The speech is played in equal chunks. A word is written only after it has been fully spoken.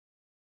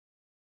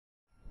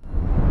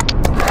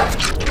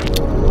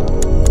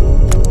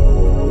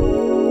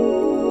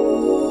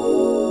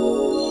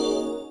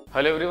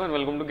Hello everyone,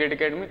 welcome to get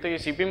academy. तो ये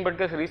CPM but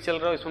का सीरीज चल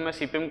रहा है, इसमें मैं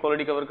सीपीएम को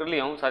ऑलरेडी कवर कर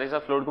लिया हूँ, साथ ही साथ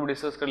फ्लोट को भी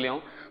डिस्कस कर लिया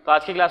हूँ। तो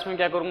आज की क्लास में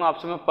क्या करूँगा,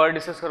 आपसे मैं पर्ट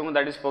डिस्कस करूँगा,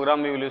 that is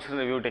program evolution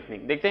review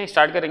technique. देखते हैं,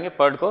 स्टार्ट करेंगे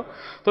पर्ट को।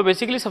 तो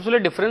बेसिकली सबसे पहले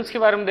डिफरेंस के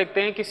बारे में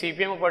देखते हैं कि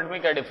सीपीएम और पर्ट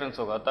में क्या डिफरेंस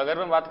होगा। तो अगर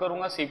मैं बात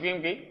करूँगा सीपीएम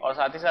की और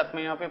साथ ही साथ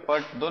में यहाँ पे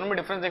पर्ट, दोनों में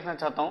डिफरेंस देखना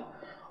चाहता हूँ।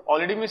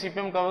 ऑलरेडी मैं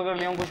सीपीएम कवर कर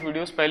लिया हूँ कुछ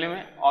वीडियोस पहले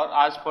में, और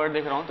आज पर्ट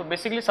देख रहा हूँ। तो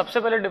बेसिकली सबसे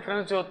पहले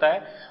डिफरेंस जो होता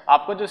है,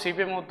 आपका जो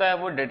सीपीएम होता है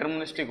वो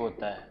डिटरमिनिस्टिक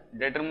होता है,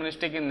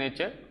 deterministic in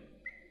nature.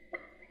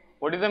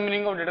 What is the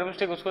meaning of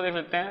deterministic, उसको देख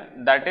लेते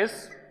हैं।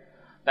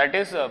 that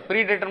is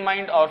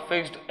predetermined और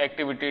fixed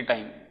activity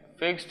time।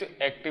 fixed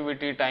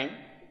activity time,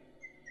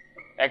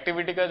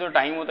 activity का जो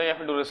टाइम होता है या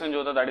फिर ड्यूरेशन जो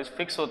होता है दैट इज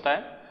फिक्स होता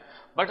है।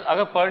 बट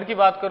अगर पर्ट की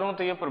बात करूं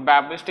तो ये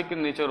प्रोबेबिलिस्टिक इन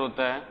नेचर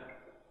होता है,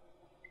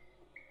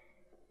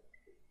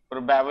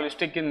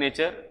 probabilistic in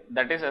nature.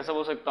 That is ऐसा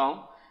बोल सकता हूं,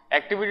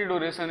 activity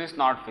duration is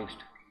not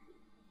fixed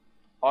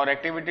और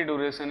activity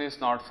duration is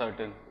not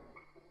certain.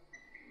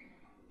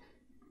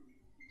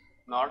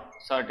 Not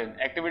certain,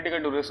 activity का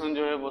ड्यूरेशन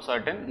जो है वो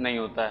सर्टेन नहीं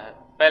होता है।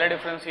 पहला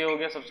डिफरेंस ये हो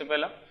गया सबसे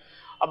पहला।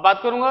 अब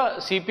बात करूंगा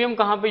सीपीएम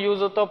कहाँ पे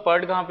यूज होता है और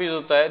पर्ट कहाँ पे यूज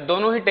होता है।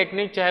 दोनों ही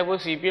टेक्निक, चाहे वो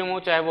सीपीएम हो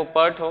चाहे वो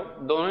पर्ट हो,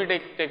 दोनों ही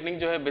टेक्निक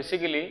जो है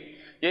बेसिकली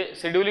ये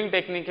शेड्यूलिंग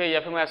टेक्निक है, या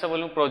फिर मैं ऐसा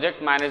बोलूँ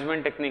प्रोजेक्ट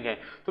मैनेजमेंट टेक्निक है।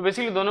 तो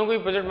बेसिकली दोनों को ही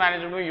प्रोजेक्ट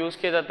मैनेजमेंट में यूज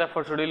किया जाता है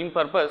फॉर शेड्यूलिंग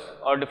पर्पस,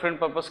 और डिफरेंट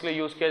पर्पस के लिए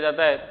यूज किया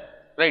जाता है,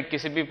 राइट,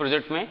 किसी भी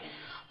प्रोजेक्ट में।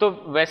 तो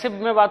वैसे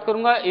मैं बात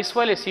करूंगा इस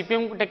वाले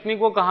सीपीएम टेक्निक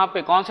को कहाँ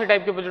पे, कौन से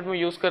टाइप के प्रोजेक्ट में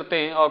यूज करते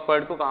हैं और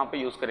पर्ट को कहाँ पे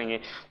यूज करेंगे।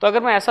 तो अगर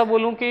मैं ऐसा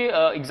बोलूं कि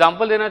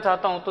एग्जांपल देना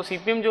चाहता हूं, तो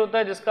सीपीएम जो होता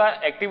है जिसका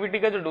एक्टिविटी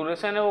का जो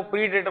ड्यूरेशन है वो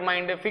प्री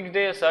डिटरमाइंड है, फिक्स्ड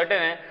है,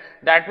 सर्टेन है।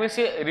 दैट मीन्स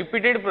ये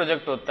रिपीटेड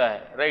प्रोजेक्ट होता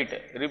है,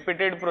 राइट,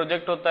 रिपीटेड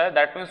प्रोजेक्ट होता है।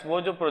 दैट मीन्स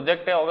वो जो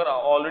प्रोजेक्ट है अगर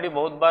ऑलरेडी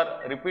बहुत बार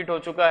रिपीट हो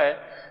चुका है,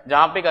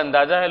 जहाँ पे एक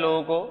अंदाजा है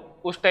लोगों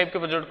को, उस टाइप के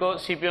प्रोजेक्ट को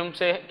सीपीएम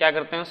से क्या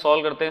करते हैं,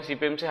 सॉल्व करते हैं,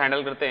 सीपीएम से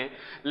हैंडल करते हैं।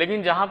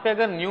 लेकिन जहाँ पे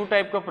अगर न्यू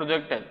टाइप का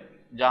प्रोजेक्ट है,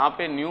 जहाँ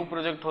पे न्यू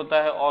प्रोजेक्ट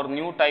होता है और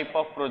न्यू टाइप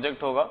ऑफ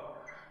प्रोजेक्ट होगा,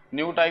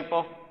 new type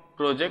of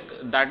project,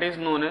 that is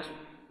known as,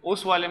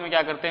 उस वाले में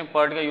क्या करते हैं,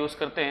 पर्ट का यूज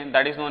करते हैं।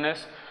 That is known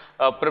as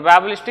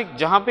probabilistic,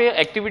 जहाँ पे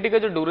एक्टिविटी का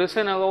जो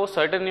ड्यूरेशन होगा वो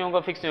सर्टेन नहीं होगा,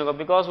 फिक्स नहीं होगा,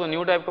 बिकॉज वो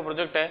न्यू टाइप का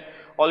प्रोजेक्ट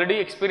है, ऑलरेडी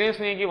एक्सपीरियंस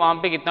नहीं है कि वहाँ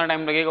पे कितना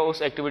टाइम लगेगा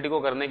उस एक्टिविटी को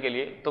करने के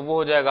लिए, तो वो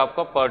हो जाएगा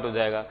आपका पर्ट हो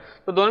जाएगा।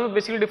 तो दोनों में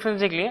बेसिकली डिफरेंस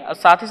देख लिए।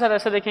 साथ ही साथ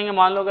ऐसा देखेंगे,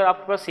 मान लो अगर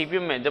आपके पास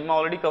सीपीएम में, जब मैं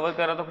ऑलरेडी कवर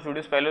कर रहा था कुछ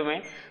वीडियोस पहले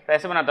में, तो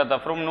ऐसे बनाता था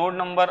from node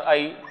number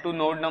I to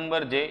node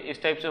number जे,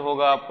 इस टाइप से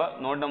होगा आपका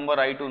node number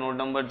I to node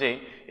number J.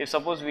 If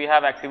suppose we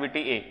have activity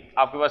ए,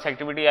 आपके पास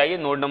एक्टिविटी आई है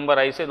नोड नंबर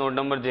आई से नोड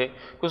नंबर जे,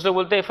 कुछ लोग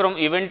बोलते हैं from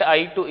event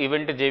I to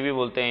event जे भी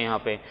बोलते हैं यहाँ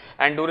पे।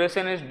 And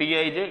duration is D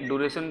I J,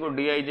 duration को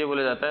डी आई जे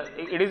बोला जाता है।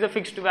 It is a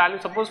fixed value,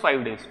 suppose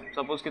 5 days,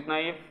 suppose कितना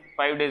है ये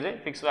 5 डेज है,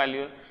 फिक्स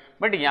वैल्यू है।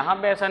 बट यहाँ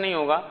पे ऐसा नहीं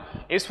होगा,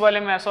 इस वाले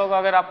में ऐसा होगा,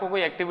 अगर आपको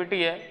कोई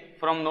एक्टिविटी है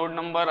from node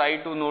number I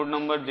to node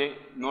number J,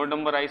 node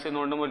number आई से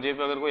नोड नंबर जे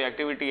पे अगर कोई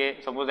एक्टिविटी है,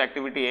 सपोज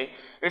एक्टिविटी है,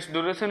 it's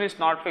duration is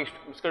not fixed,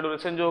 इसका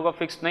ड्यूरेशन जो होगा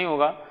फिक्स नहीं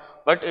होगा,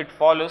 बट इट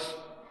फॉलोस,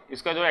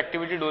 इसका जो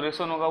एक्टिविटी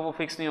ड्यूरेशन होगा वो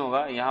फिक्स नहीं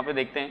होगा। यहाँ पे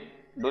देखते हैं,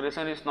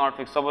 duration is not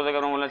fix. Suppose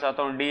अगर मैं बोलना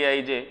चाहता हूँ D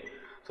I J,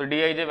 so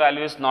D I J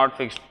value is not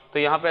fixed, तो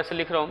यहाँ पे ऐसे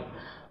लिख रहा हूँ,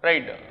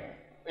 राइट,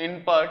 इन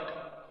पर्ट,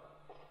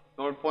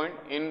 नोट पॉइंट,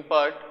 इन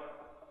PERT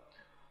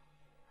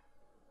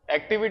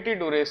activity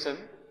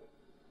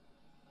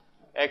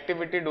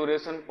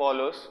duration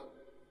follows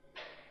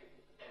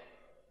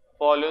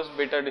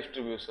beta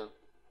distribution,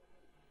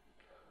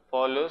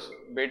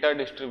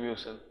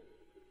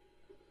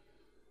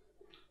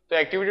 तो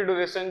एक्टिविटी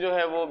ड्यूरेशन जो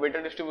है वो बेटा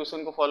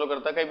डिस्ट्रीब्यूशन को फॉलो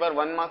करता है। कई बार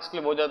 1 मार्क्स के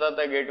लिए बहुत ज्यादा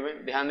आता है गेट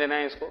में, ध्यान देना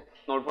है, इसको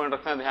नोट पॉइंट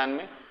रखना है ध्यान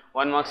में।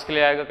 1 मार्क्स के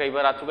लिए आएगा, कई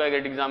बार आ चुका है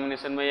गेट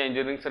एग्जामिनेशन में या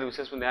इंजीनियरिंग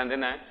सर्विसेज में, ध्यान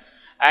देना है।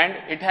 And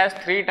it has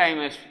 3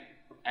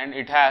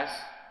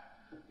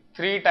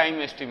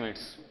 time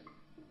estimates,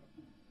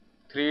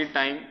 3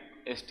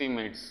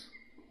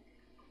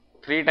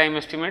 time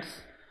estimates.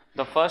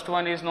 The first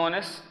one is known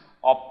as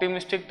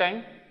optimistic time.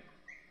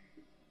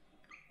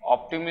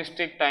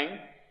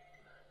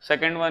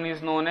 Second one is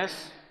known as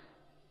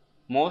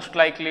most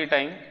likely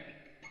time,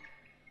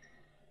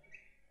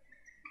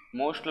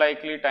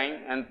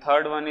 and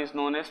third one is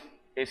known as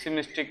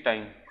pessimistic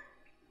time.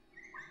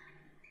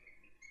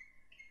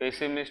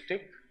 Representation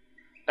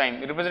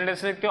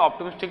देखते हैं,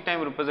 optimistic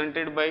time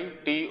represented by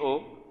TO,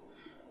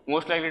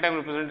 most likely time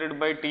represented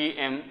by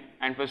TM,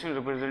 and pessimistic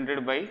represented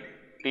by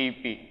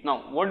TP. Now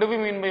what do we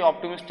mean by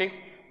optimistic,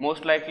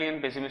 most likely and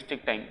pessimistic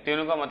time?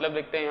 तीनों का मतलब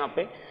देखते हैं यहाँ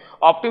पे।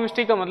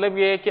 Optimistic का मतलब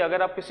ये है कि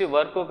अगर आप किसी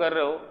वर्क को कर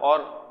रहे हो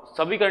और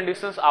सभी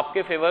कंडीशंस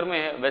आपके फेवर में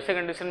है, वैसे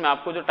कंडीशन में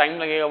आपको जो टाइम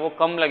लगेगा वो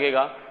कम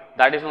लगेगा,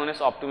 that is known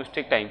as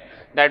optimistic time.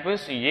 That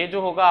means ये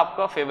जो होगा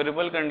आपका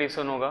फेवरेबल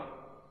कंडीशन होगा,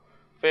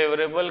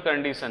 फेवरेबल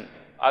कंडीशन।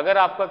 अगर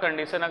आपका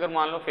कंडीशन, अगर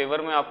मान लो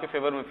फेवर में, आपके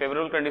फेवर में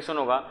फेवरेबल कंडीशन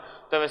होगा,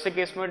 तो वैसे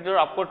केस में जो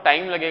आपको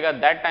टाइम लगेगा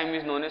that time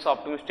is known as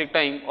optimistic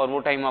time, और वो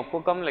टाइम आपको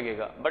कम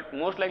लगेगा। बट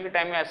मोस्ट लाइकली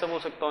टाइम में ऐसा बोल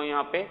सकता हूँ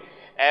यहाँ पे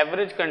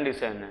एवरेज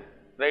कंडीशन है,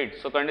 right,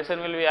 so condition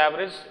will be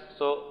average,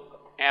 so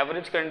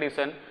average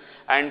condition.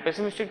 And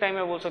pessimistic time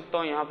में बोल सकता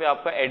हूँ यहाँ पे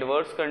आपका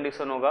एडवर्स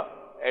कंडीशन होगा,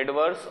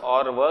 एडवर्स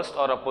और वर्स्ट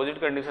और अपोजिट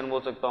कंडीशन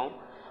बोल सकता हूँ।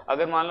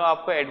 अगर मान लो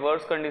आपका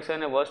एडवर्स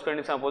कंडीशन है, वर्स्ट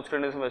कंडीशन, अपोज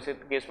कंडीशन, वैसे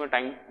केस में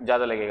टाइम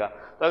ज़्यादा लगेगा।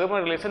 तो अगर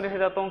मैं रिलेशन देखना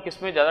चाहता हूँ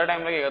किस में ज़्यादा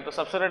टाइम लगेगा, तो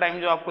सबसे ज़्यादा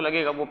टाइम जो आपको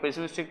लगेगा वो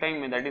पेसिमिस्टिक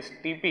टाइम में, that is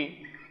TP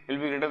will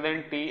be greater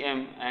than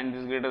TM and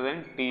this greater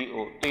than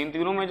TO. तो इन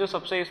तीनों में जो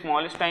सबसे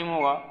स्मॉलेस्ट टाइम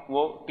होगा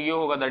वो टीओ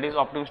होगा, that is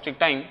optimistic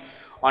time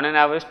on an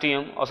average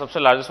TM, और सबसे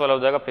लार्जेस्ट वाला हो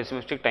जाएगा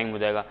पेसिमिस्टिक टाइम हो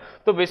जाएगा।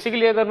 तो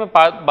बेसिकली अगर मैं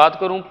बात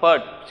करूं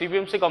पर्ट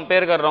सीपीएम से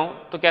कंपेयर कर रहा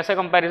हूं तो कैसा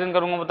कंपैरिजन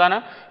करूंगा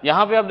बताना।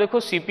 यहाँ पे आप देखो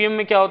सीपीएम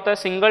में क्या होता है,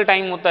 सिंगल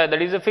टाइम होता है,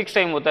 that is a fix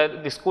time होता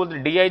है, जिसको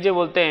डीआईजे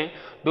बोलते हैं।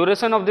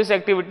 Duration of this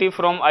activity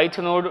from ith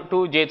node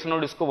to jth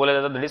node इसको बोला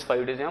जाता है, दैट इज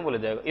 5 डेज यहाँ बोला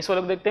जाएगा। इस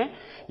वाले को देखते हैं।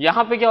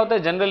 यहाँ पे क्या होता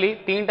है, जनरली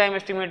 3 टाइम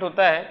एस्टिमेट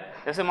होता है।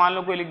 जैसे मान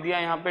लो कोई लिख दिया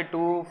यहाँ पे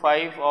 2,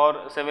 5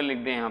 और 7 लिख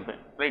दिया यहाँ पे,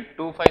 राइट,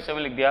 2, 5, 7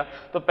 लिख दिया।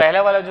 तो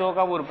पहला वाला जो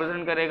होगा वो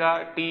रिप्रेजेंट करेगा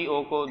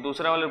टीओ को,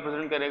 दूसरा वाला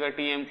रिप्रेजेंट करेगा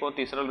टीएम को,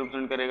 तीसरा वाला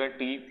रिप्रेजेंट करेगा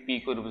टीपी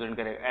को रिप्रेजेंट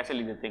करेगा, ऐसे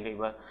लिख देते हैं कई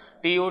बार,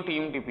 TO,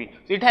 TM, TP.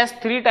 It has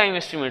 3 time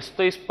estimates.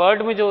 तो इस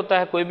पर्ट में जो होता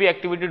है कोई भी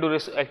एक्टिविटी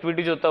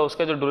जो होता है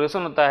उसका जो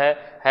ड्यूरेशन होता है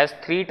हैज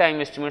 3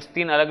 टाइम एस्टिमेट्स,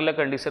 3 अलग अलग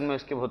कंडीशन में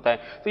उसके होता है।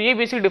 तो ये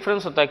बेसिक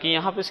डिफरेंस होता है कि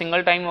यहाँ पे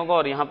सिंगल टाइम होगा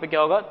और यहाँ पे क्या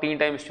होगा, 3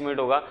 टाइम एस्टिमेट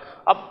होगा।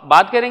 अब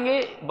बात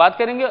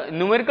करेंगे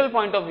न्यूमेरिकल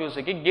पॉइंट ऑफ व्यू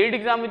से कि गेट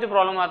एग्जाम में जो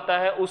प्रॉब्लम आता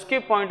है उसके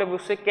पॉइंट ऑफ व्यू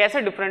से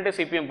कैसे डिफरेंट है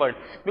सीपीएम पर्ट।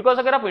 बिकॉज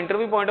अगर आप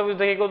इंटरव्यू पॉइंट ऑफ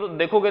व्यू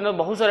देखोगे ना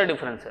बहुत सारा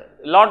डिफरेंस है,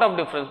 लॉट ऑफ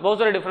डिफरेंस, बहुत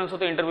सारे डिफरेंस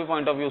होते हैं इंटरव्यू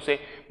पॉइंट ऑफ व्यू से।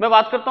 मैं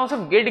बात करता हूँ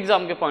सिर्फ गेट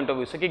एग्जाम के पॉइंट ऑफ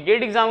व्यू से कि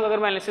गेट एग्जाम का अगर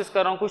मैं एनालिसिस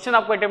कर रहा हूँ, क्वेश्चन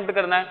आपको अटेम्प्ट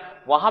करना है,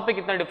 वहां पे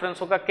कितना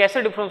डिफरेंस होगा,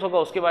 कैसे डिफरेंस होगा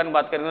उसके बारे में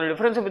बात करेंगे।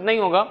 डिफरेंस इतना ही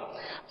होगा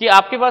कि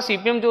आपके पास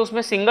सीपीएम जो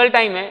उसमें सिंगल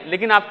टाइम है,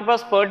 लेकिन आपके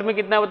पास पर्ट में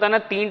कितना बताना,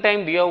 3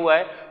 टाइम दिया हुआ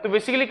है। तो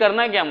बेसिकली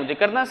करना क्या, मुझे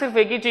करना सिर्फ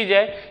एक ही चीज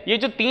है, ये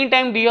जो 3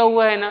 टाइम दिया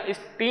हुआ है ना, इस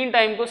 3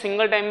 टाइम को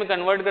सिंगल टाइम में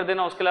कन्वर्ट कर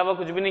देना, उसके अलावा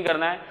कुछ भी नहीं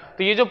करना है।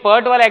 तो ये जो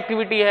पर्ट वाला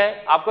एक्टिविटी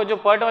है, आपका जो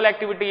पर्ट वाला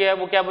एक्टिविटी है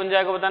वो क्या बन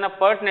जाएगा बताना,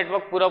 पर्ट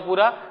नेटवर्क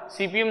पूरा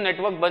सीपीएम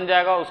नेटवर्क बन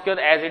जाएगा। उसके बाद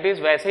एज इट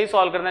इज वैसे ही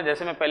सॉल्व करना है,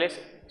 जैसे मैं पहले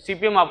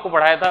सीपीएम आपको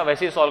पढ़ाया था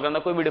वैसे ही सॉल्व करना,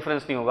 कोई भी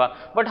डिफरेंस नहीं होगा।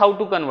 बट हाउ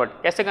टू कन्वर्ट,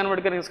 कैसे कन्वर्ट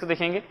करेंगे इसको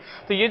देखेंगे।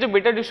 तो ये जो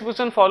बीटा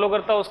डिस्ट्रीब्यूशन फॉलो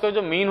करता है उसका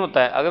जो मीन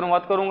होता है, अगर मैं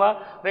बात करूंगा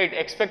राइट,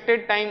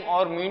 एक्सपेक्टेड टाइम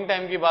और मीन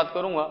टाइम की बात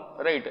करूंगा,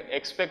 राइट,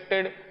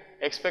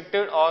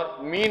 एक्सपेक्टेड और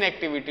मीन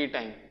एक्टिविटी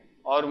टाइम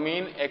और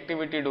मीन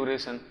एक्टिविटी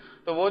ड्यूरेशन।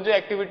 तो वो जो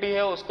एक्टिविटी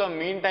है उसका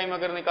मीन टाइम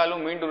अगर निकालूं,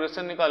 मीन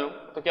ड्यूरेशन निकालूं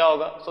तो क्या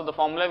होगा, so the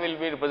formula will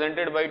be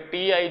represented by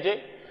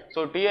टीआईजे।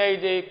 So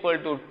टीआईजे equal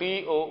to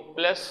T O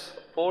plus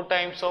 4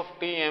 times of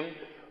TM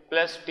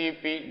plus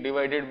TP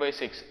divided by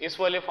 6। इस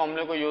वाले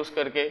फॉर्मूले को यूज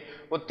करके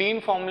वो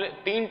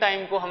 3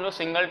 टाइम को हम लोग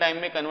सिंगल टाइम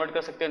में कन्वर्ट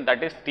कर सकते हैं,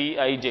 दैट इज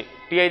टीआईजे।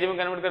 टीआईजे में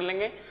कन्वर्ट कर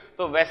लेंगे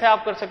तो वैसे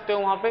आप कर सकते हो,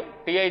 वहां पे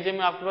टीआईजे में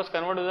आपके पास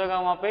कन्वर्ट हो जाएगा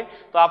वहां पे।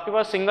 तो आपके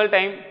पास सिंगल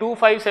टाइम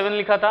 257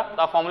 लिखा था,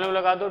 तो आप फॉर्मूले में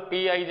लगा दो,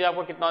 टीआईजे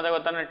आपको कितना हो जाएगा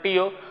बताना,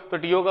 टीओ। तो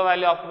टीओ का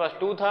वैल्यू आपके पास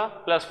 2 था,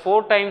 प्लस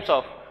 4 टाइम्स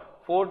ऑफ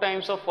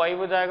 5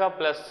 हो जाएगा,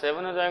 प्लस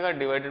 7 हो जाएगा,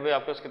 डिवाइडेड बाई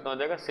आपके पास कितना हो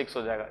जाएगा, 6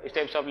 हो जाएगा। इस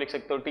टाइप से आप लिख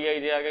सकते हो,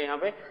 टीआईजे आ गया यहाँ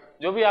पे,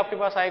 जो भी आपके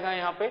पास आएगा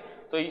यहाँ पे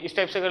तो इस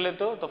टाइप से कर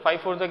लेते हो। तो 5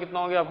 4 से कितना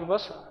हो गया आपके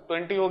पास,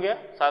 20 हो गया,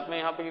 साथ में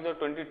यहाँ पे कितना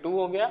 22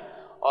 हो गया,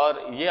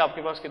 और ये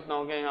आपके पास कितना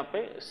हो गया यहाँ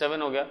पे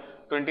 7 हो गया,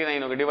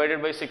 29 हो गया,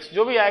 डिवाइडेड बाई 6।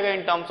 जो भी आएगा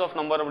in terms of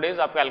number of days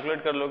आप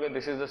कैलकुलेट कर लोगे,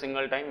 this is the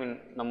single time in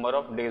number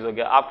of days हो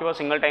गया, आपके पास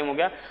सिंगल टाइम हो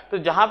गया। तो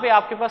जहां पे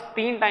आपके पास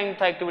 3 टाइम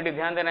था एक्टिविटी,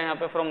 ध्यान देना यहाँ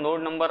पे, from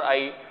node number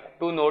I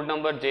to node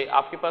number जे,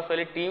 आपके पास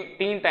पहले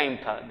 3 टाइम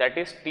था, दैट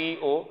इज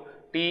टीओ,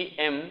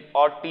 टीएम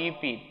और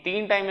टीपी।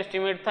 3 टाइम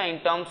एस्टिमेट था इन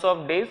टर्म्स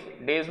ऑफ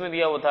डेज में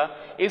दिया हुआ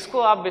था।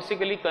 इसको आप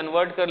बेसिकली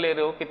कन्वर्ट कर ले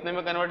रहे हो, कितने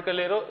में कन्वर्ट कर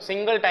ले रहे हो,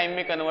 सिंगल टाइम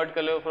में कन्वर्ट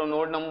कर ले रहे हो, from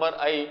node number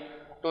I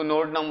to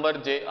node number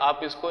जे। आप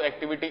इसको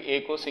एक्टिविटी ए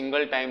को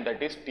single time,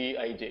 that is T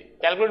I J.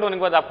 Calculate होने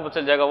के बाद आपको पता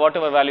चल जाएगा what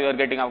ever value are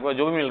getting, आपको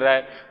जो भी मिल रहा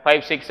है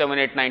 5 6 7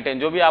 8 9 10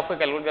 जो भी आपको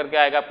कैलकुलेट करके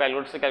आएगा, आप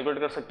कैलकुलेट से कैलकुलेट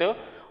कर सकते हो,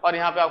 और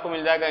यहाँ पे आपको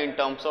मिल जाएगा in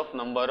terms of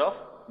number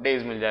of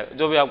days मिल जाएगा,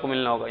 जो भी आपको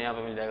मिलना होगा यहाँ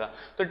पे मिल जाएगा।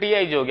 तो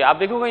टीआईजे हो गया। आप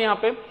देखोगे यहाँ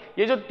पे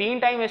ये जो 3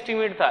 टाइम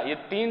एस्टिमेट था, ये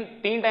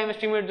तीन टाइम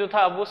एस्टिमेट जो था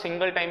अब वो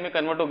सिंगल टाइम में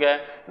कन्वर्ट हो गया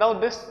है। Now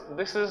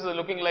this is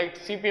looking like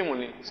CPM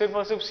only, सिर्फ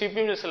और सिर्फ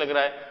सीपीएम जैसे लग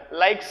रहा है,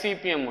 like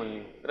CPM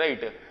only,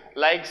 right,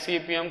 like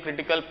CPM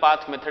critical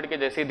path method के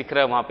जैसे ही दिख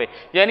रहा है वहां पे।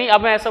 यानी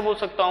अब मैं ऐसा बोल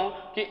सकता हूं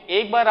कि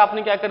एक बार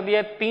आपने क्या कर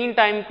दिया, 3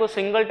 टाइम को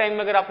सिंगल टाइम में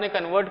अगर आपने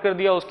कन्वर्ट कर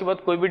दिया, उसके बाद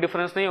कोई भी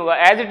डिफरेंस नहीं होगा,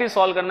 एज इट इज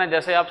सॉल्व करना है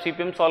जैसे आप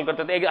सीपीएम सॉल्व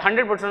करते थे,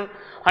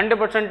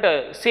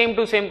 100% सेम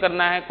टू सेम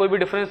करना है, कोई भी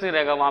डिफरेंस नहीं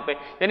रहेगा वहां पे।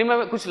 यानी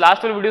मैं कुछ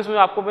लास्ट वाले वीडियोस में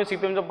आपको मैं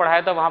सीपीएम जब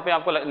पढ़ाया था वहां पे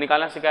आपको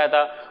निकालना सिखाया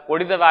था,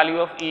 what is the value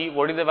of E,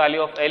 what is the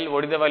value of L,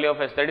 what is the value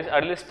of S, that is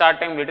early start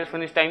time, latest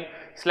finish time,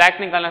 slack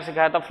निकालना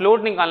सिखाया था,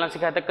 फ्लोट निकालना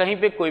सिखाया था। कहीं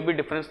पे कोई भी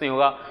डिफरेंस नहीं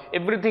होगा,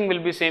 everything will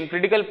be same.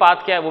 Critical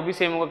path क्या है वो भी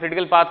सेम होगा,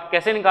 क्रिटिकल पाथ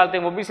कैसे निकालते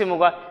हैं वो भी सेम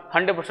होगा,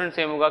 100%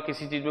 सेम होगा,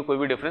 किसी चीज में कोई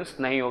भी डिफरेंस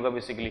नहीं होगा।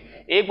 बेसिकली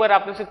एक बार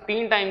आपने सिर्फ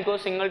 3 टाइम को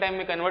सिंगल टाइम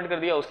में कन्वर्ट कर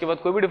दिया, उसके बाद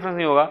कोई भी डिफरेंस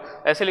नहीं होगा।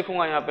 ऐसे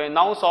लिखूंगा यहाँ पे,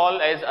 now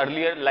solve as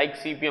earlier like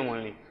CPM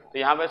only. तो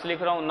यहाँ पे ऐसे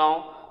लिख रहा हूँ,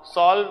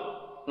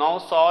 now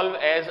solve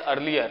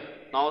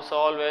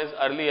as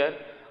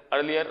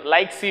earlier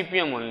like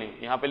CPM only.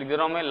 यहाँ पे लिख दे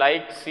रहा हूँ मैं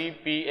like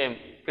CPM,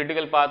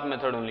 critical path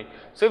method only,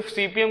 सिर्फ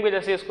सीपीएम के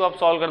जैसे इसको आप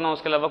सॉल्व करना है,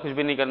 उसके अलावा कुछ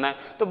भी नहीं करना है।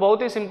 तो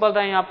बहुत ही सिंपल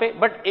था यहाँ पे।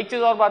 बट एक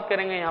चीज और बात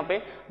करेंगे यहाँ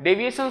पे,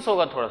 डेविएशंस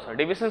होगा थोड़ा सा।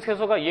 डेविएशंस कैसे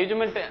होगा, ये जो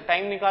मैं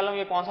टाइम निकाला हूँ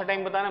ये कौन सा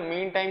टाइम बताना,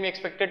 मीन टाइम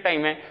एक्सपेक्टेड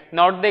टाइम है,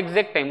 नॉट द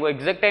एग्जैक्ट टाइम। वो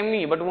एग्जैक्ट टाइम नहीं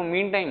है बट वो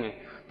मीन टाइम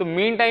है। तो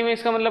मीन टाइम है,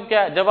 इसका मतलब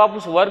क्या है, जब आप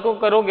उस वर्क को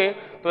करोगे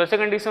तो ऐसे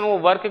कंडीशन वो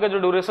वर्क का जो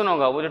ड्यूरेशन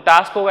होगा, वो जो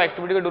टास्क होगा,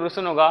 एक्टिविटी का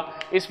ड्यूरेशन होगा,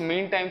 इस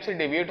मीन टाइम से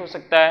डेविएट हो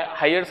सकता है,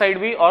 हायर साइड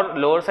भी और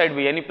लोअर साइड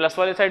भी, यानी प्लस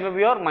वाले साइड में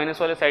भी और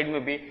माइनस वाले साइड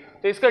में भी।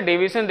 तो इसका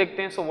डेविएशन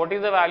देखते हैं। So what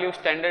is the value of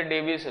standard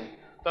deviation.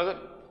 तो अगर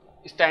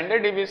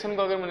स्टैंडर्ड डेविएशन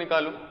को अगर मैं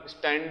निकालूं,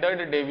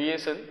 स्टैंडर्ड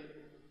डेविएशन,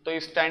 तो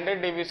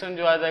स्टैंडर्ड डेविएशन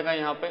जो आ जाएगा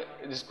यहाँ पे,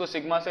 जिसको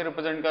सिग्मा से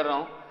रिप्रेजेंट कर रहा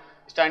हूँ,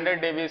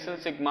 standard deviation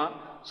sigma.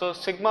 So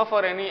sigma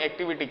for any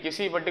activity,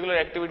 किसी पर्टिकुलर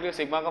एक्टिविटी का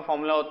सिग्मा का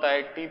फॉर्मूला होता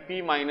है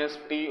TP minus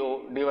TO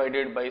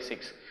divided by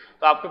 6।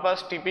 तो आपके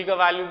पास टीपी का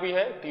वैल्यू भी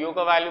है, टीओ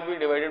का वैल्यू भी,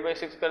 डिवाइडेड बाई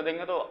 6 कर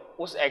देंगे तो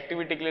उस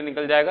एक्टिविटी के लिए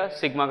निकल जाएगा,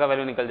 सिग्मा का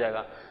वैल्यू निकल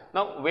जाएगा।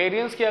 नाउ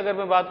वेरिएंस की अगर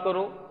मैं बात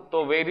करूं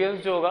तो वेरिएंस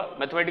जो होगा,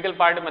 मैथमेटिकल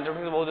पार्ट,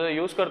 मैथमेटिक्स बहुत ज़्यादा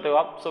यूज करते हो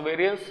आप। सो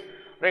वेरिएंस,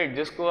 राइट,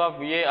 जिसको आप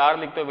ये आर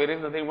लिखते हो,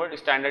 variance nothing but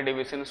standard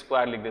deviation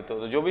square लिख देते हो।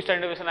 तो जो भी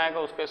स्टैंडर्ड डेविएशन आएगा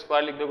उसका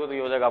स्क्वायर लिख दोगे तो ये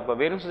हो जाएगा आपका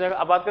वेरिएंस हो जाएगा।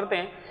 अब बात करते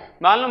हैं,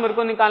 मान लो मेरे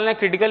को निकालना है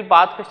क्रिटिकल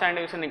पाथ का स्टैंडर्ड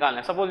डेविएशन निकालना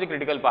है। सपोज ये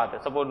क्रिटिकल पाथ है,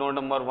 सपोज नोड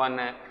नंबर 1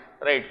 है,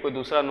 राइट, कोई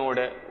दूसरा नोड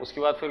है,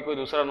 उसके बाद फिर कोई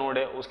दूसरा नोड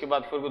है, उसके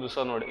बाद फिर कोई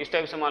दूसरा नोड है। इस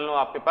टाइप से मान लो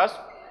आपके पास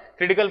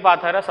क्रिटिकल पाथ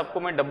आ रहा है, सबको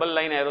मैं डबल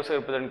लाइन एरो से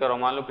रिप्रेजेंट कर रहा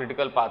हूँ। मान लो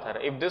क्रिटिकल पाथ आ रहा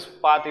है, if this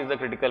path is the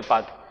critical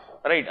path,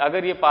 right,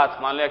 अगर ये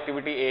पाथ मान लो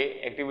एक्टिविटी ए,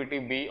 एक्टिविटी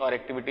बी और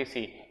एक्टिविटी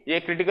सी, ये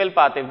क्रिटिकल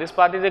पाथ है, this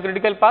path is a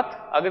critical path.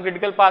 अगर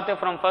क्रिटिकल पाथ है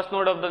from first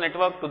node of the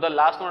network to the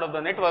last node of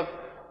the network,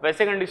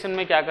 वैसे condition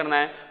में क्या करना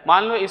है,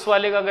 मान लो इस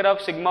वाले का अगर आप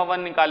सिग्मा 1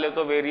 निकाले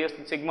तो वेरियस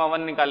सिग्मा 1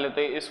 निकाल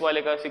लेते हो, इस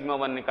वाले का सिग्मा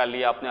 1 निकाल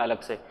लिया आपने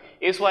अलग से,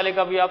 इस वाले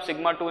का भी आप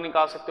सिग्मा 2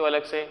 निकाल सकते हो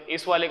अलग से,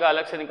 इस वाले का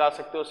अलग से निकाल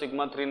सकते हो,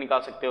 सिग्मा 3 निकाल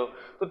सकते हो।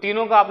 तो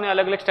तीनों का आपने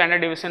अलग अलग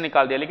स्टैंडर्ड डेविएशन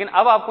निकाल दिया। लेकिन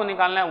अब आपको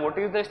निकालना है what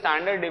is the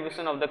standard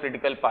deviation of the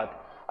critical path.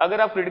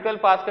 अगर आप क्रिटिकल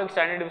पाथ का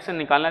स्टैंडर्ड डेविएशन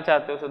निकालना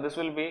चाहते हो, so this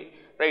will be,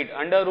 right,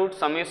 under root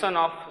summation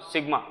of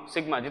sigma,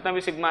 sigma जितना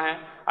भी सिग्मा है,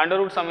 under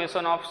root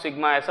summation of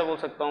sigma, ऐसा बोल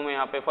सकता हूँ मैं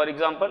यहाँ पे। फॉर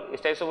एग्जांपल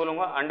इस टाइप से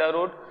बोलूंगा, अंडर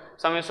रूट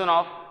समेशन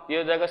ऑफ, ये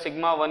हो जाएगा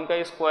सिग्मा 1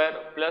 का स्क्वायर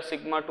प्लस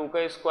सिग्मा 2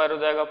 का स्क्वायर हो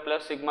जाएगा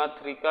प्लस सिग्मा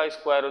 3 का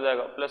स्क्वायर हो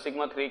जाएगा प्लस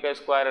सिग्मा 3 का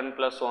स्क्वायर एंड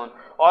प्लस वन।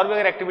 और भी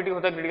अगर एक्टिविटी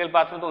होता है क्रिटिकल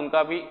पाथ में तो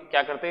उनका भी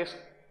क्या करते हैं,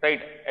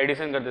 राइट,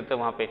 एडिशन कर देते हैं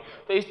वहाँ पे।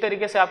 तो इस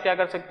तरीके से आप क्या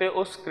कर सकते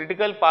हो, उस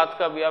क्रिटिकल पाथ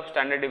का भी आप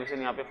स्टैंडर्ड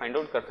डेविएशन यहाँ पे फाइंड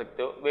आउट कर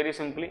सकते हो। वेरी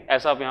सिंपली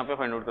ऐसा आप यहाँ पे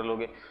फाइंड आउट कर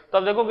लोगे। तो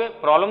आप देखोगे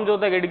प्रॉब्लम जो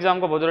होता है गेट एग्जाम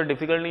का बहुत ज़्यादा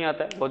डिफिकल्ट नहीं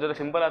आता है, बहुत ज़्यादा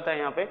सिंपल आता है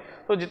यहाँ पे।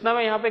 तो जितना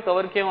मैं यहाँ पे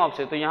कवर किया हूँ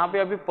आपसे, तो यहाँ पे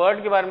अभी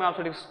PERT के बारे में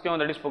आपसे डिस्कस किया हूँ,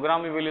 that is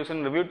program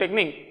evaluation review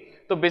technique.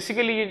 तो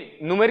बेसिकली ये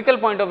न्यूमेरिकल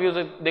पॉइंट ऑफ व्यू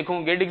से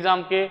देखूँ, गेट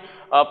एग्जाम के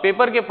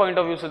पेपर के पॉइंट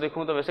ऑफ व्यू से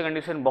देखूँ तो वैसे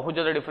कंडीशन बहुत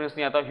ज़्यादा डिफरेंस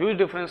नहीं आता, ह्यूज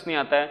डिफरेंस नहीं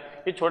आता है।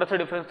 ये छोटा सा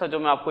डिफरेंस था जो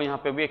मैं आपको यहाँ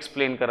पे भी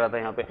एक्सप्लेन कर रहा था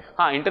यहाँ पे।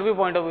 हाँ, इंटरव्यू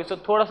पॉइंट ऑफ व्यू से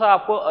थोड़ा सा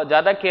आपको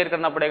ज़्यादा केयर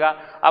करना पड़ेगा,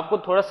 आपको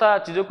थोड़ा सा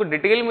चीज़ों को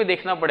डिटेल में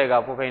देखना पड़ेगा,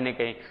 आपको कहीं ना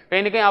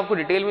कहीं आपको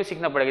डिटेल में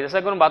सीखना पड़ेगा। जैसा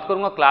अगर मैं बात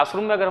करूँगा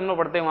क्लासरूम में अगर हम लोग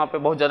पढ़ते हैं, वहाँ पे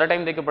बहुत ज़्यादा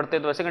टाइम देकर पढ़ते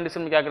हैं, तो वैसे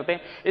कंडीशन में क्या करते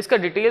हैं, इसका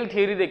डिटेल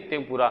थियरी देखते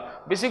हैं पूरा।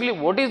 Basically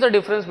what is the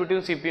difference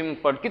between CPM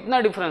PERT,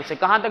 कितना डिफरेंस है,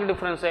 कहाँ तक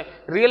डिफरेंस है,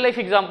 रियल लाइफ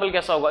एग्जाम्पल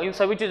कैसा होगा, इन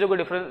सभी चीज़ों को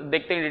डिफरेंस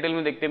देखते हैं, डिटेल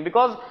में देखते हैं।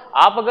 बिकॉज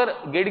आप अगर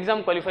गेट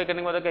एग्जाम क्वालिफाई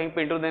करने के बाद कहीं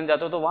पे इंटरव्यू देने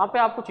जाते हो तो वहाँ पे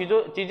आपको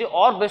चीजें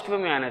और बेस्ट वे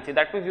में आना चाहिए।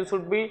 That means you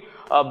should be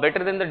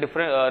better than the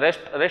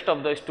rest of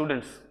the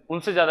students,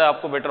 उनसे ज़्यादा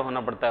आपको बेटर होना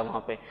पड़ता है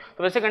वहाँ पे।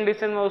 तो वैसे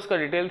कंडीशन में उसका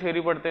डिटेल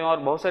थ्योरी पढ़ते हैं और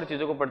बहुत सारी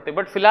चीज़ों को पढ़ते हैं।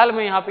 बट फिलहाल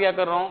मैं यहाँ पे क्या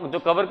कर रहा हूँ, जो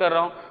कवर कर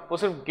रहा हूँ वो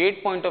सिर्फ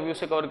गेट पॉइंट ऑफ व्यू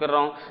से कवर कर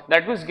रहा हूँ।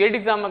 दैट मीन्स गेट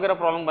एग्जाम में अगर आप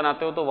प्रॉब्लम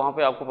बनाते हो तो वहाँ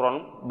पे आपको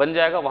प्रॉब्लम बन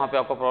जाएगा, वहाँ पे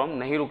आपका प्रॉब्लम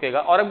नहीं रुकेगा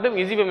और एकदम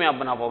ईजी वे में आप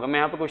बना पाओगे। मैं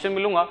यहाँ पे क्वेश्चन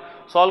मिलूंगा,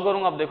 सॉल्व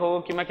करूँगा, आप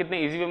देखोगे कि मैं कितने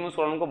ईजी वे में उस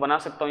प्रॉब्लम को बना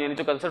सकता हूँ, यानी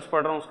जो कंसेप्ट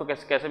पढ़ रहा हूँ उसको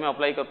कैसे मैं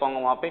अप्लाई कर पाऊंगा,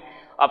 वहाँ पे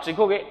आप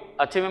सीखोगे,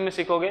 अच्छे वे में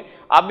सीखोगे।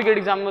 आप भी गेट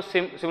एग्जाम में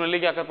सिमिलरली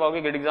क्या कर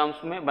पाओगे, गेट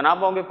एग्जाम्स में बना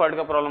पाओगे। PERT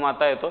का प्रॉब्लम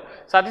आता है तो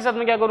साथ ही साथ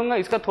मैं क्या करूँगा,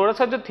 इसका थोड़ा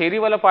सा जो थ्योरी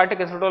वाला पार्ट है,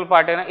 कंसेप्ट वाला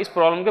पार्ट है ना, इस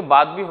प्रॉब्लम के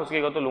बाद भी हो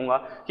सकेगा तो लूंगा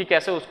कि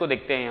कैसे उसको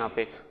देखते हैं यहाँ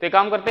पे। तो एक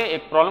काम करते हैं,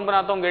 एक प्रॉब्लम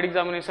बनाता हूँ गेट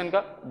एग्जामिनेशन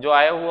का जो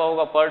आया हुआ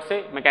होगा PERT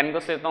से, मैकेनिकल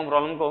से लेता हूँ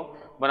प्रॉब्लम को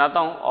बनाता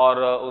हूँ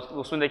और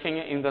उसमें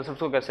देखेंगे इन कंसेप्ट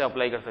को कैसे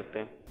अप्लाई कर सकते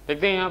हैं।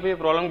 देखते हैं यहाँ पे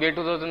प्रॉब्लम गेट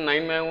 2009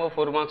 में आया हुआ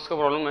 4 मार्क्स का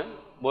प्रॉब्लम है।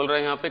 बोल रहे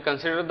हैं यहाँ पे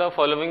consider the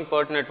following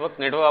PERT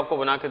network आपको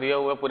बना के दिया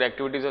हुआ है, पूरे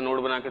एक्टिविटीज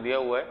नोड बना के दिया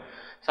हुआ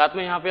है। साथ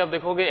में यहाँ पे आप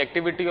देखोगे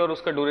एक्टिविटी और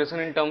उसका duration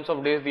in terms of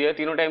days दिया है,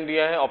 तीनों टाइम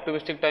दिया है,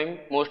 optimistic time,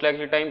 most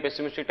likely time,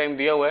 pessimistic time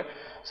दिया हुआ है,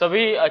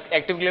 सभी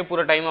एक्टिव के लिए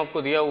पूरा टाइम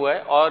आपको दिया हुआ है।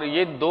 और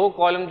ये 2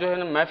 कॉलम जो है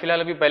ना, मैं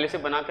फिलहाल अभी पहले से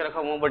बना के रखा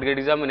हुआ हूँ, बट गेट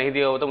एग्जाम में नहीं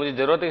दिया हुआ था, मुझे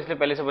जरूरत है इसलिए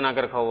पहले से बना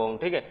के रखा हुआ हूँ।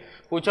 ठीक है,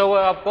 पूछा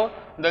हुआ है आपको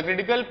the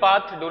critical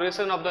path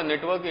duration of the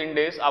network in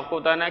days, आपको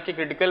बताना है कि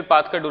क्रिटिकल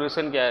पाथ का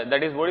ड्यूरेशन क्या है,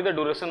 that is what is the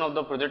duration of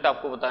the project,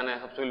 आपको बताना है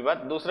सबसे पहली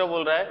बात। दूसरा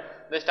बोल रहा है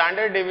the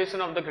standard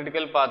deviation of the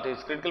critical path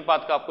is, critical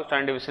path का आपको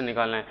स्टैंडर्ड डेविएशन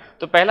निकालना है।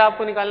 तो पहला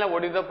आपको निकालना है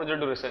what is the project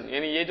duration,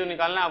 यानी ये जो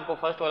निकालना है आपको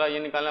फर्स्ट वाला, ये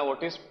निकालना है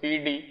what is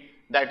PD,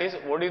 that is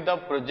what is the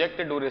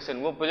project duration.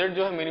 वो प्रोजेक्ट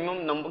जो है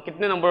मिनिमम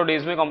कितने नंबर ऑफ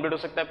डेज में कंप्लीट हो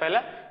सकता है,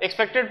 पहला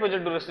एक्सपेक्टेड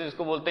प्रोजेक्ट ड्यूरेशन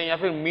जिसको बोलते हैं, या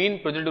फिर मीन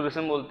प्रोजेक्ट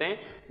ड्यूरेशन बोलते हैं।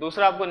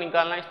 दूसरा आपको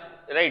निकालना है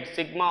right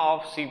sigma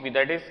of CP,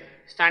 that is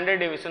standard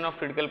deviation of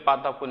critical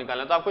path आपको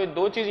निकालना है। तो आपको ये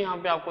दो चीज यहाँ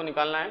पे आपको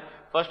निकालना है,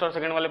 फर्स्ट और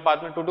सेकंड वाले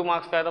पार्ट में 2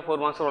 मार्क्स का है, तो 4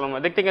 मार्क्स का प्रॉब्लम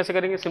है। देखते हैं कैसे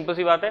करेंगे, सिंपल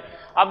सी बात है।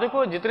 आप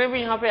देखो जितने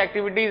भी यहाँ पे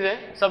एक्टिविटीज है,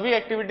 सभी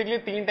एक्टिविटी के लिए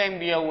 3 टाइम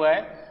दिया हुआ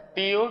है,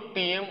 टीओ,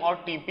 टीएम और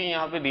टीपी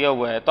यहाँ पे दिया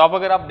हुआ है। तो आप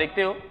अगर आप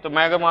देखते हो तो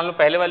मैं अगर मान लो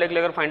पहले वाले के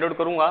लिए अगर फाइंड आउट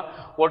करूंगा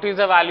what is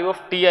the value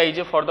of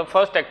टीआईजे for the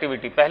first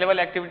activity, पहले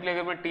वाले एक्टिविटी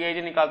अगर मैं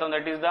टीआईजे निकालता हूँ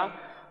that is the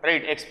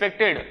right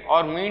expected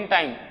और मीन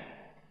टाइम,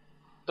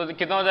 तो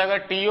कितना हो जाएगा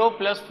TO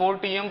plus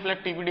 4 TM plus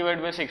TP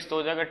divide by 6, तो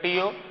हो जाएगा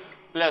TO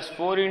plus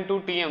 4 into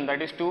TM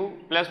that is 2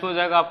 plus में हो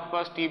जाएगा आपके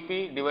पास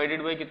टीपी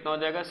डिवाइडेड बाई कितना हो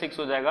जाएगा 6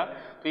 हो जाएगा।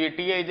 तो ये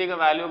टीआईजे का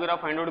वैल्यू अगर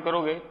आप फाइंड आउट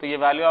करोगे तो ये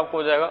वैल्यू आपको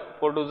हो जाएगा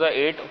 4 टू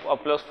 8 और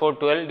plus 4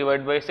 12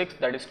 divide by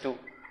 6 that is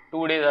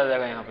 2 days आ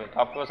जाएगा यहाँ पे। तो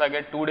आपके पास आ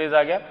गया 2 डेज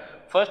आ गया।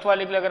 फर्स्ट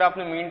वाले के लिए अगर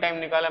आपने मीन टाइम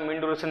निकाला, मीन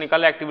ड्यूरेशन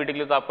निकाला एक्टिविटी के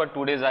लिए, तो आपका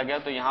 2 डेज आ गया,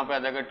 तो यहाँ पे आ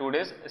जाएगा 2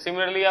 डेज।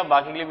 सिमिलरली आप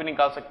बाकी के लिए भी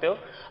निकाल सकते हो।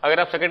 अगर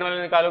आप सेकंड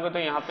वाले निकालोगे तो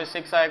यहाँ पे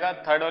 6 आएगा,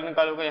 थर्ड वाले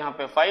निकालोगे यहाँ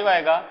पे 5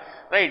 आएगा,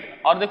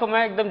 राइट। और देखो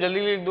मैं एकदम जल्दी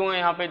लिख दूंगा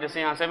यहाँ पे,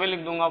 जैसे यहाँ 7 लिख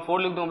दूंगा, 4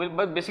 लिख दूंगा,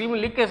 बस बेसिकली मैं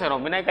लिख कैसे रहा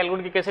हूँ, बिना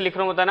कैलकुलेट के कैसे लिख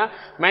रहा हूँ बताना।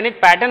 मैंने एक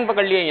पैटर्न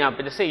पकड़ लिया यहाँ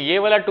पे, जैसे ये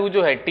वाला 2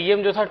 जो है,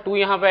 टीएम जो था 2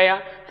 यहाँ पे आया,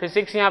 फिर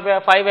 6 यहाँ पे आया,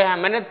 5 है,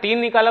 मैंने 3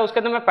 निकाला, उसके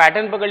अंदर मैं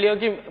पैटर्न पकड़ लिया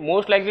कि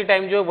मोस्ट लाइकली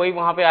टाइम जो है वही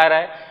वहाँ पे आ रहा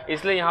है,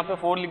 इसलिए यहाँ पे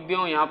 4 लिख दिया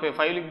हूँ, यहाँ पे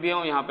 5 लिख दिया हूँ,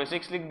 यहाँ पे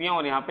 6 लिख दिया हूँ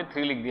और यहाँ पे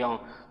 3 लिख दिया हूँ।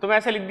 तो मैं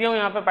ऐसे लिख दिया हूँ,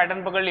 यहाँ पे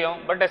पैटर्न पकड़ लिया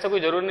हूँ, बट ऐसा कोई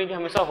जरूरी नहीं कि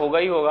हमेशा होगा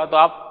ही होगा, तो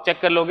आप चेक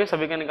कर लोगे,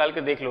 सभी का निकाल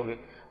के देख लोगे,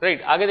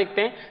 राइट। आगे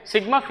देखते हैं।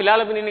 सिग्मा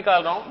फिलहाल अभी नहीं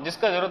निकाल रहा हूँ,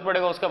 जिसका जरूरत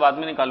पड़ेगा उसका बाद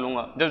में निकाल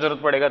लूंगा, जब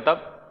जरूरत पड़ेगा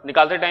तब।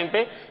 निकालते टाइम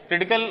पे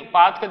क्रिटिकल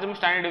पाथ का जब मैं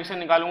स्टैंडर्ड डिवीजन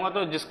निकालूंगा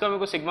तो जिसका मेरे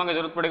को सिग्मा की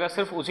जरूरत पड़ेगा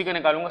सिर्फ उसी का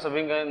निकालूंगा,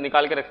 सभी का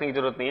निकाल के रखने की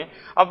जरूरत नहीं है।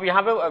 अब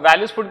यहाँ पे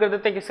वैल्यूज पुट कर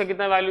देते हैं, किसका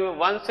कितना वैल्यू है।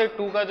 1 से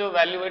 2 का जो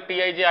वैल्यू है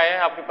टीआईजे आया है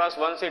आपके पास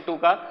 1 से 2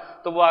 का,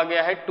 तो वो आ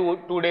गया है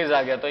 2 डेज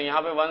आ गया, तो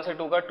यहाँ पे 1 से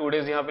 2 का 2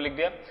 डेज यहाँ पे लिख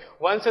दिया।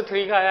 1 से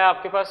 3 का आया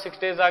आपके पास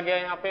 6 डेज आ गया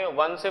यहाँ पे,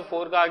 1 से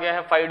 4 का आ गया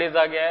है 5 डेज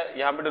आ गया है,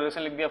 यहाँ पे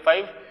ड्यूरेशन लिख दिया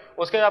 5।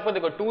 उसके बाद आपको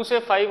देखो 2 से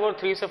 5 और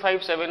 3 से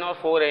 5 7 और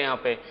 4 है यहाँ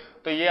पे,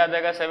 तो ये आ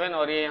जाएगा 7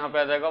 और ये यहाँ पे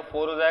आ जाएगा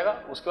 4 हो जाएगा।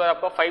 उसके बाद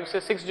आपका 5 से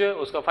 6 जो है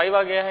उसका 5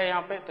 आ गया है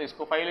यहाँ पे, तो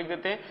इसको 5 लिख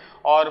देते हैं।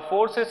 और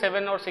 4 से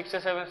 7 और 6 से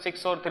 7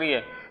 6 और 3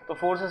 है, तो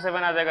 4 से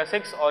 7 आ जाएगा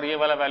 6 और ये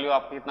वाला वैल्यू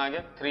आपको कितना आ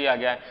गया 3 आ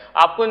गया है।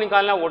 आपको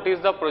निकालना what is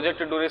the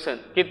project duration,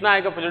 कितना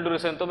आएगा प्रोजेक्ट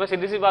ड्यूरेशन। तो मैं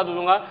सीधी सी बात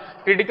बोलूंगा,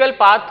 क्रिटिकल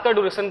पाथ का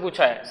ड्यूरेशन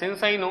पूछा है,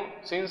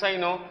 since I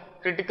know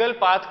critical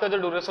path का जो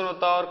ड्यूरेशन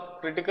होता है और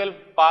क्रिटिकल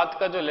पाथ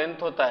का जो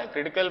लेंथ होता है,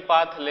 क्रिटिकल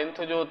पाथ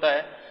लेंथ जो होता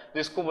है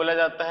जिसको बोला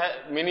जाता है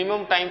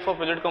minimum time for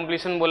project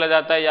completion बोला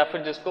जाता है, या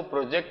फिर जिसको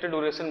प्रोजेक्ट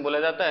ड्यूरेशन बोला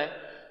जाता है।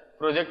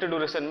 प्रोजेक्ट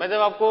ड्यूरेशन मैं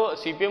जब आपको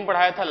सीपीएम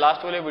पढ़ाया था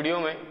लास्ट वाले वीडियो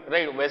में,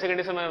 राइट, वैसे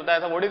कंडीशन मैंने बताया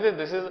था what is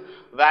this is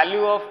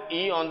value of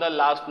E on the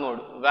last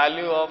node,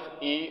 value of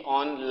E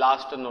on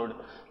last node.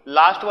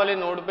 Last वाले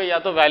नोड पे या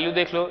तो वैल्यू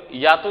देख लो,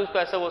 या तो इसको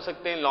ऐसा बोल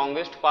सकते हैं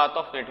लॉन्गेस्ट पाथ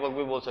ऑफ नेटवर्क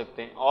भी बोल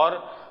सकते हैं,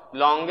 और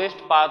longest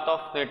path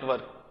of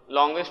network,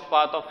 longest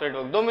path of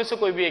network, दो में से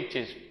कोई भी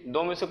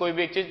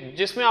एक चीज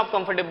जिसमें आप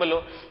कंफर्टेबल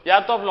हो। या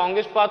तो आप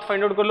लॉन्गेस्ट पाथ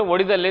फाइंड आउट कर लो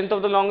what is the length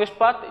of the longest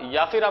path,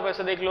 या फिर आप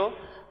ऐसा देख लो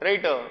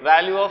right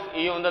value of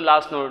E on the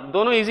last node.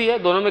 दोनों इजी है,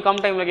 दोनों में कम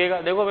टाइम लगेगा।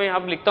 देखो मैं यहाँ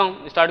पे लिखता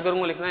हूँ, स्टार्ट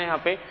करूंगा लिखना है यहाँ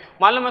पे।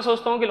 मान लो मैं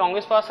सोचता हूँ कि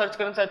लॉन्गेस्ट पाथ सर्च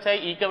करने से अच्छा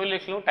है ई का वैल्यू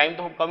लिख लूँ, टाइम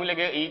तो कम ही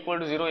लगेगा, ई इक्वल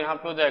टू 0 यहाँ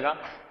पे हो जाएगा,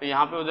 तो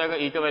यहाँ पे हो जाएगा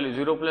ई का वैल्यू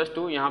 0 +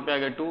 2, यहाँ पे आ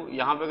गया 2,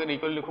 यहाँ पे अगर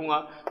इक्वल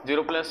लिखूंगा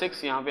 0 +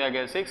 6, यहाँ पे आ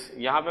गया 6,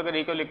 यहाँ पे अगर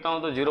इक्वल लिखता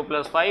हूँ तो 0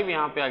 + 5,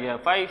 यहाँ पे आ गया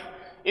 5।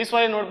 इस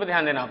वाले नोड पे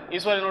ध्यान देना, आप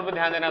इस वाले नोड पे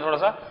ध्यान देना थोड़ा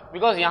सा,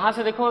 बिकॉज यहाँ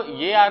से देखो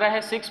ये आ रहा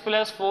है 6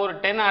 + 4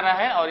 10 आ रहा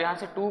है, और यहाँ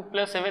से 2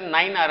 + 7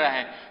 9 आ रहा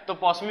है, तो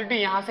पॉसिबिलिटी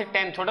यहाँ से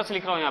 10 छोटा सा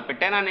लिख रहा हूँ यहाँ पे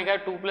 10 आने का,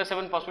 2 +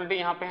 7 पॉसिबिलिटी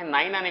यहाँ पे है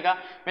 9 आने का।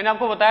 मैंने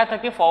आपको बताया था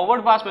कि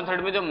फॉरवर्ड पास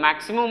मेथड में जो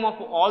maximum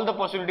of all the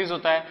possibilities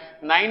होता है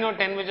 9 और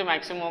 10 में जो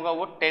मैक्सिमम होगा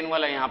वो 10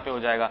 वाला यहाँ पे हो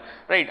जाएगा,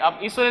 राइट। अब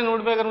इस वाले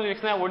नोड पे अगर मुझे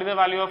लिखना है what is the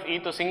value of ई,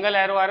 तो सिंगल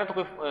एरो आ रहा है, तो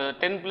कोई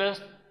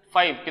 10 +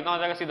 5 कितना हो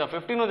जाएगा, सीधा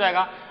 15 हो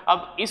जाएगा।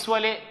 अब इस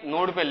वाले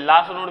नोड पे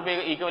लास्ट नोड पे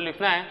इक्वल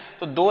लिखना है,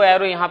 तो 2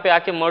 एरो यहाँ पे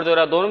आके मर्ज हो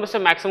रहा है, दोनों में से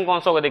मैक्सिमम कौन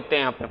सा होगा देखते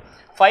हैं यहाँ पे।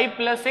 5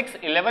 + 6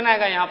 11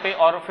 आएगा यहाँ पे,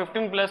 और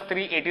 15 +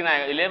 3 18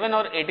 आएगा। 11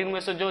 और 18 में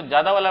से जो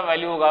ज्यादा वाला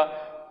वैल्यू होगा,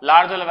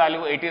 लार्ज वाला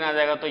वैल्यू 18 आ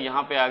जाएगा, तो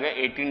यहाँ पे आ गया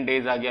 18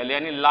 डेज आ गया,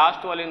 यानी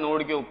लास्ट वाले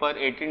नोड के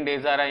ऊपर 18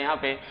 डेज आ रहा है यहाँ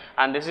पे,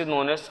 and this is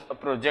known as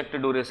project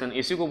duration,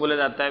 इसी को बोला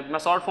जाता है। मैं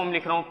शॉर्ट फॉर्म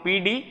लिख रहा हूँ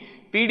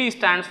PD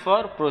stands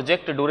for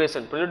project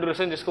duration, project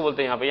duration जिसको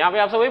बोलते हैं यहाँ पे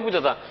आपसे वही पूछा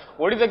था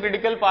what is the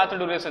critical path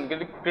duration,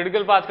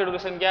 critical path का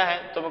ड्यूरेशन क्या है,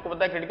 तो मेरे को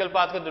पता है क्रिटिकल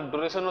पाथ का जो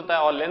ड्यूरेशन होता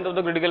है और length of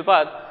the critical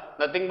path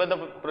nothing but the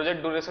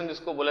project duration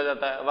जिसको बोला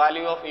जाता है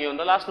value of E on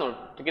the last node.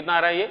 तो कितना आ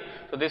रहा है ये,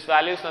 तो this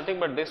value is nothing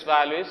but this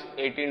value is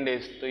 18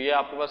 days, तो ये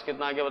आपके पास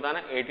कितना आ गया बताना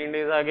है 18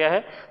 डेज आ गया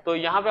है। तो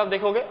यहाँ पे आप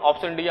देखोगे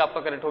ऑप्शन डी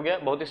आपका करेक्ट हो गया,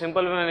 बहुत ही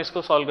सिंपल में मैंने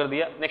इसको सॉल्व कर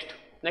दिया।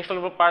 नेक्स्ट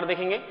वाले पार्ट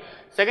देखेंगे,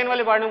 सेकंड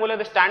वाले पार्ट में बोला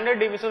the standard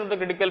division of the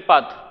critical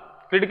path,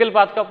 critical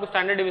path का आपको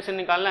स्टैंडर्ड डिवीजन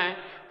निकालना है।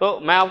 तो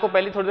मैं आपको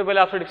थोड़ी देर पहले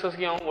आपसे डिस्कस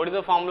किया हूँ what is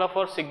the formula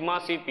for sigma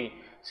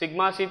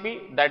CP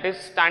that is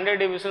standard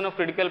division of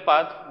critical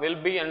path will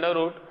be under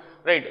root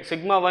right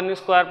sigma 1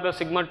 square plus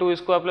sigma 2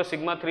 square plus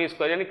sigma 3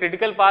 square, यानी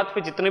क्रिटिकल पाथ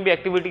पे जितने भी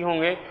एक्टिविटी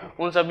होंगे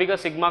उन सभी का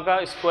सिग्मा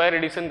का square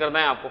addition करना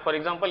है आपको। फॉर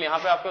एग्जांपल यहाँ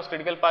पे आपका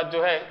क्रिटिकल पाथ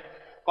जो है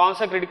कौन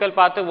सा क्रिटिकल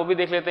पाथ है वो भी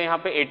देख लेते हैं। यहाँ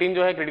पे 18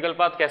 जो है क्रिटिकल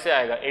पाथ कैसे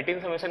आएगा, 18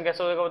 समेशन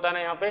कैसे होगा बताना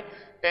है। यहाँ पे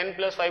 10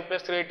 + 5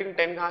 + 3 18,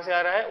 10 कहाँ से आ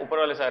रहा है, ऊपर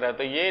वाले से आ रहा है,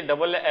 तो ये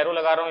डबल एरो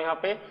लगा रहा हूँ यहाँ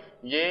पे,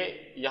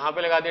 ये यहाँ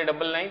पे लगा दिया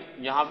डबल लाइन,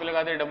 यहाँ पे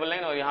लगा दिया डबल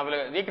लाइन और यहाँ पे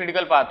लगा, ये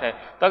क्रिटिकल पाथ है।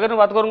 तो अगर मैं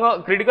बात करूंगा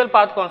क्रिटिकल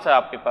पाथ कौन सा है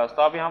आपके पास,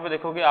 तो आप यहाँ पे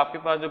देखोगे आपके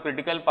पास जो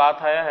क्रिटिकल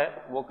पाथ आया है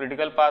वो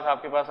क्रिटिकल पाथ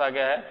आपके पास आ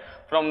गया है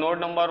फ्रॉम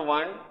नोड नंबर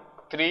 1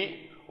 3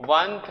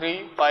 1 3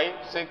 5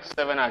 6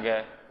 7 आ गया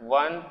है,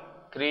 1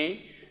 3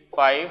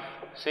 5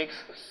 6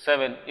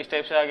 7 इस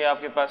टाइप से आ गया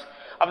आपके पास।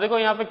 अब देखो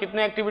यहाँ पे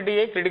कितने एक्टिविटी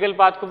है क्रिटिकल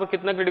पाथ के ऊपर,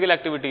 कितना क्रिटिकल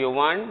एक्टिविटी है,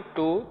 1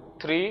 2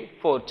 3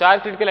 4, 4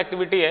 क्रिटिकल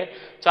एक्टिविटी है।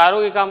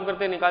 चारों के काम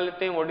करते हैं, निकाल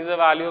लेते हैं what is the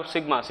value of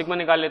sigma, sigma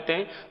निकाल लेते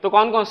हैं। तो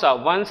कौन कौन सा,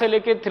 1 से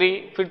लेके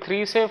 3, फिर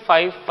 3 से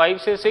 5, 5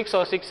 से 6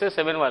 और 6 से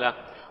 7 वाला।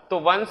 तो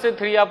 1 से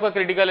 3 आपका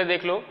क्रिटिकल है,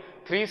 देख लो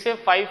 3 से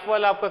 5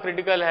 वाला आपका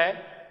क्रिटिकल है,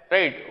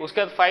 राइट।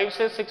 उसके बाद 5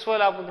 से 6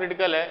 वाला आपका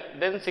क्रिटिकल है,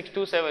 देन 6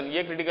 to 7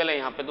 ये क्रिटिकल है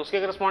यहाँ पे, तो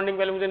उसके करस्पॉन्डिंग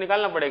वैल्यू मुझे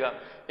निकालना पड़ेगा।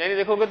 यानी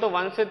देखोगे तो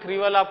 1 से 3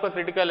 वाला आपका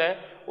क्रिटिकल है,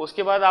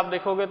 उसके बाद आप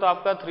देखोगे तो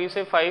आपका 3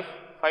 से 5,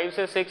 5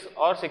 से 6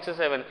 और 6 से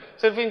 7,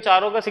 सिर्फ इन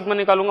चारों का सिग्मा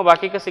निकालूंगा,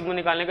 बाकी का सिग्मा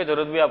निकालने की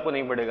जरूरत भी आपको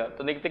नहीं पड़ेगा।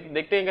 तो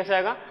देखते हैं कैसे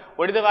आएगा,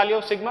 what is the value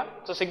of sigma.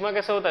 तो सिग्मा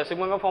कैसे होता है,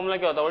 सिग्मा का फॉर्मूला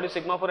क्या होता है, what is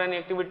sigma for any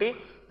activity,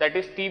 that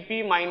is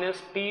TP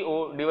 - TO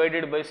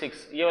divided by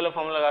 6, ये वाला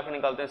फॉर्मूला लगा के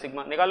निकालते हैं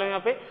सिग्मा। निकालो यहाँ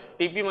पे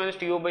TP -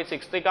 TO बाई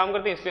 6, तो एक काम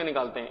करते हैं इसलिए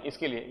निकालते हैं,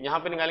 इसके लिए यहाँ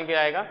पे निकालने के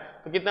आएगा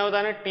तो कितना होता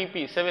है ना,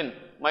 TP 7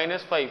 -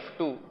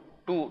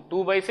 5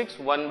 2 बाई 6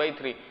 1 बाई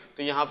 3,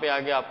 तो यहाँ पे आ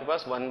गया आपके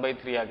पास 1 बाई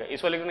 3 आ गया।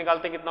 इस वाले को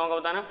निकालते हैं कितना होगा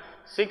बताना,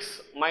 6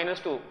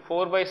 - 2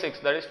 4 बाई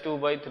 6 दैट इज 2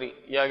 बाई 3,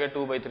 ये आ गया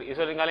 2 बाई 3। इस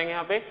वाले निकालेंगे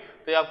यहाँ पे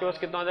तो आपके पास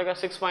कितना हो जाएगा,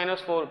 6 -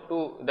 4 2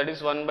 दैट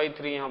इज 1 बाई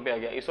 3 यहाँ पे आ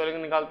गया। इस वाले को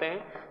निकालते हैं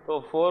तो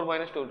 4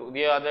 - 2 2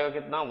 ये आ जाएगा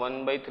कितना,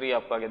 1 बाई 3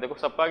 आपका आ गया। देखो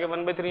सबका आ गया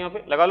 1 बाई 3, यहाँ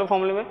पे लगा लो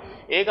फॉर्मूले में।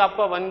 एक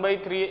आपका 1 बाई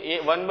 3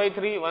 1 बाई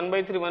 3 1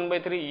 बाई 3 1 बाई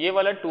 3, ये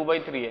वाला 2 बाई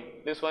 3 है,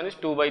 this one is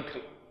 2 by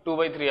 3 2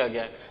 by 3 आ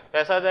गया है। तो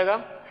ऐसा आ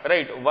जाएगा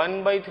राइट 1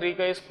 बाई 3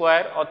 का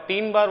स्क्वायर और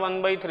 3 बार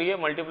 1 बाई 3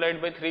 है, मल्टीप्लाइड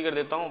बाई 3 कर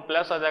देता हूँ,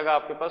 प्लस आ जाएगा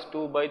आपके पास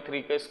 2 बाई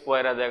 3 का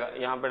स्क्वायर आ जाएगा,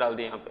 यहाँ पे डाल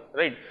दिया यहाँ पे,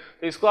 राइट।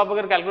 तो इसको आप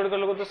अगर कैलकुलेट कर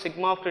लोगे तो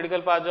सिग्मा ऑफ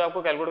क्रिटिकल पाथ जो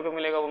आपको कैलकुलेट कर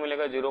मिलेगा वो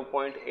मिलेगा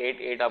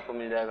 0.88 आपको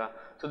मिल जाएगा।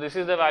 So this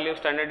is the value of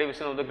standard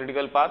division of the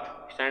critical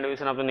path. Standard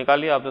division आपने निकाल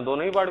लिया, आपने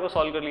दोनों ही पार्ट को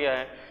सॉल्व कर लिया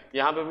है।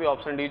 यहाँ पे भी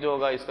ऑप्शन डी जो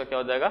होगा इसका क्या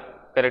हो जाएगा,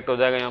 करेक्ट हो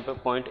जाएगा, यहाँ पे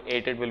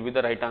 0.88 will be the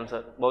right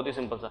answer. बहुत ही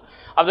सिंपल सा।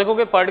 अब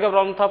देखोगे पर्ट का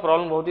प्रॉब्लम था,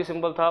 प्रॉब्लम बहुत ही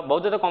सिंपल था,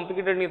 बहुत ज़्यादा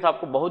कॉम्प्लिकेटेड नहीं था,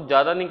 आपको बहुत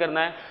ज़्यादा नहीं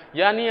करना है।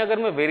 यानी अगर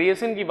मैं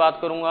वेरिएशन की बात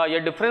करूंगा या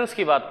डिफरेंस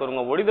की बात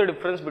करूंगा, what is the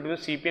difference between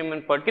CPM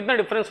and PERT, कितना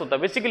डिफरेंस होता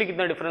है, बेसिकली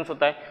कितना डिफरेंस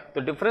होता है,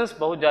 तो डिफरेंस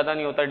बहुत ज़्यादा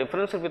नहीं होता है।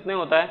 डिफरेंस सिर्फ इतने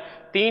होता है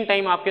 3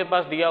 टाइम आपके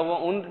पास दिया हुआ,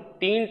 उन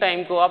 3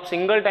 टाइम को आप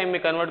सिंगल टाइम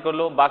में कन्वर्ट कर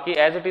लो, बाकी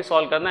एज इट इज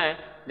सॉल्व करना है।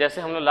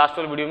 जैसे हम लोग लास्ट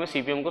वाले वीडियो में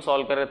CPM को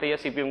सॉल्व कर रहे थे या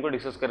CPM को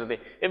डिस्कस कर रहे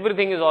थे,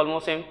 everything is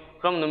almost same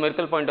from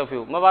numerical point of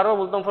view. मैं बार बार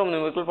बोलता हूँ from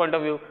numerical point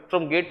of view,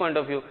 from gate point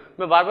of view,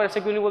 मैं बार बार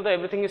ऐसे क्यों नहीं बोलता,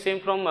 everything is same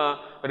from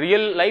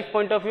real life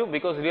point of view,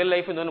 because real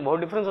life में दोनों बहुत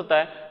डिफरेंस होता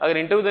है। अगर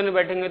इंटरव्यू देने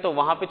बैठेंगे तो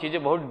वहाँ पे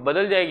चीजें बहुत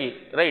बदल जाएगी,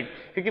 राइट।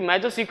 क्योंकि मैं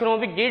जो सीख रहा हूँ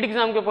अभी गेट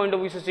एग्जाम के पॉइंट ऑफ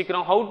व्यू से सीख रहा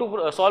हूँ, how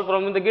to solve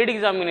problem in the gate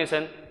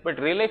examination, but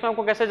real life में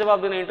आपको कैसे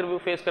जवाब देना, इंटरव्यू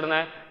फेस करना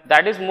है,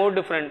 दैट इज मोर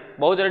डिफरेंट।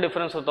 बहुत ज़्यादा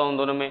डिफरेंस होता है उन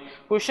दोनों में,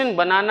 क्वेश्चन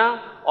बनाना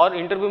और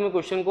इंटरव्यू में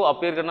क्वेश्चन को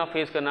अपेयर करना,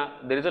 फेस करना,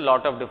 there is a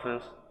lot of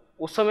difference.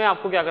 उस समय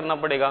आपको क्या करना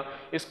पड़ेगा,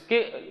 इसके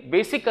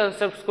बेसिक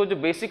कंसेप्ट्स को, जो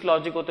बेसिक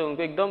लॉजिक होते हैं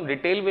उनको एकदम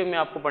डिटेल वे में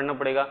आपको पढ़ना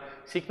पड़ेगा,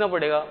 सीखना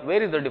पड़ेगा,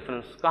 वेयर इज द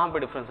डिफरेंस, कहाँ पे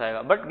डिफरेंस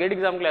आएगा। बट गेट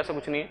एग्जाम के लिए ऐसा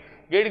कुछ नहीं है।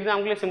 गेट एग्जाम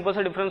के लिए सिंपल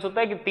सा डिफरेंस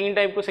होता है कि 3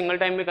 टाइप को सिंगल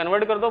टाइम में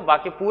कन्वर्ट कर दो,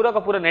 बाकी पूरा का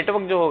पूरा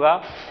नेटवर्क जो होगा,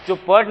 जो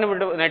पर्ट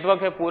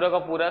नेटवर्क है पूरा का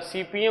पूरा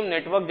CPM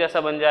नेटवर्क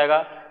जैसा बन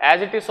जाएगा,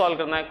 एज इट इज सॉल्व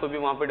करना है, कोई भी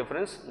वहाँ पे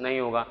डिफरेंस नहीं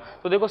होगा।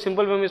 तो देखो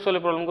सिंपल वे में इस वाले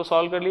प्रॉब्लम को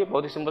सॉल्व कर लिए,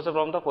 बहुत ही सिंपल सा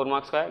प्रॉब्लम था, 4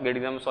 मार्क्स का है, गेट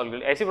एग्जाम में सॉल्व कर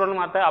लिया। ऐसी प्रॉब्लम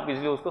आता है आप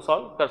इजीली उसको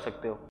सॉल्व कर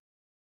सकते हो।